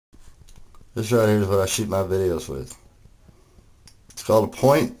This right here is what I shoot my videos with. It's called a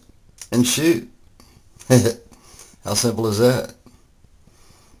point and shoot. How simple is that?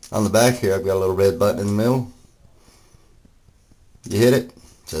 On the back here I've got a little red button in the middle. You hit it, it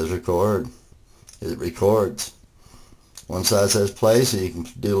says record. It records. One side says play, so you can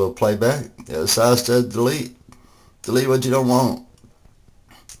do a little playback. The other side says delete. Delete what you don't want.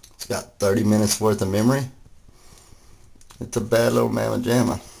 It's got 30 minutes worth of memory. It's a bad little mamma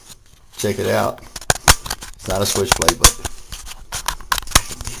jamma. Check it out. It's not a switchblade, but I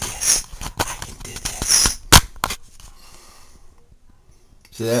can do this. I can do this.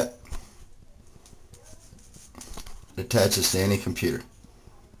 See that? It attaches to any computer.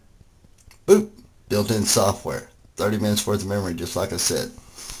 Boop! Built-in software. 30 minutes worth of memory, just like I said.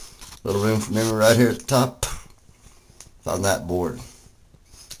 Little room for memory right here at the top. On that board.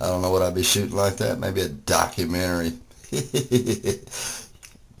 I don't know what I'd be shooting like that. Maybe a documentary. Yeah.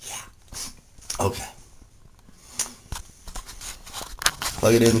 Okay.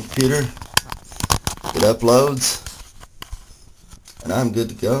 Plug it in the computer. It uploads. And I'm good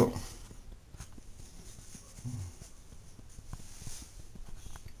to go.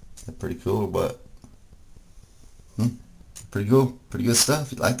 That's pretty cool, but pretty cool. Pretty good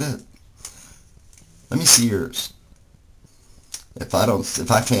stuff. You like that? Let me see yours. If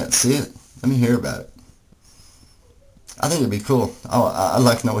I can't see it, let me hear about it. I think it'd be cool. I'd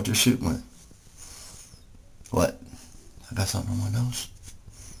like to know what you're shooting with. What? I got something on my nose?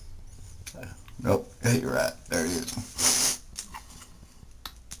 Nope. Hey, you're right. There it is.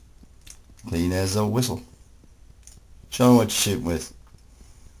 Clean as a whistle. Show me what you're shooting with.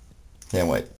 Can't wait.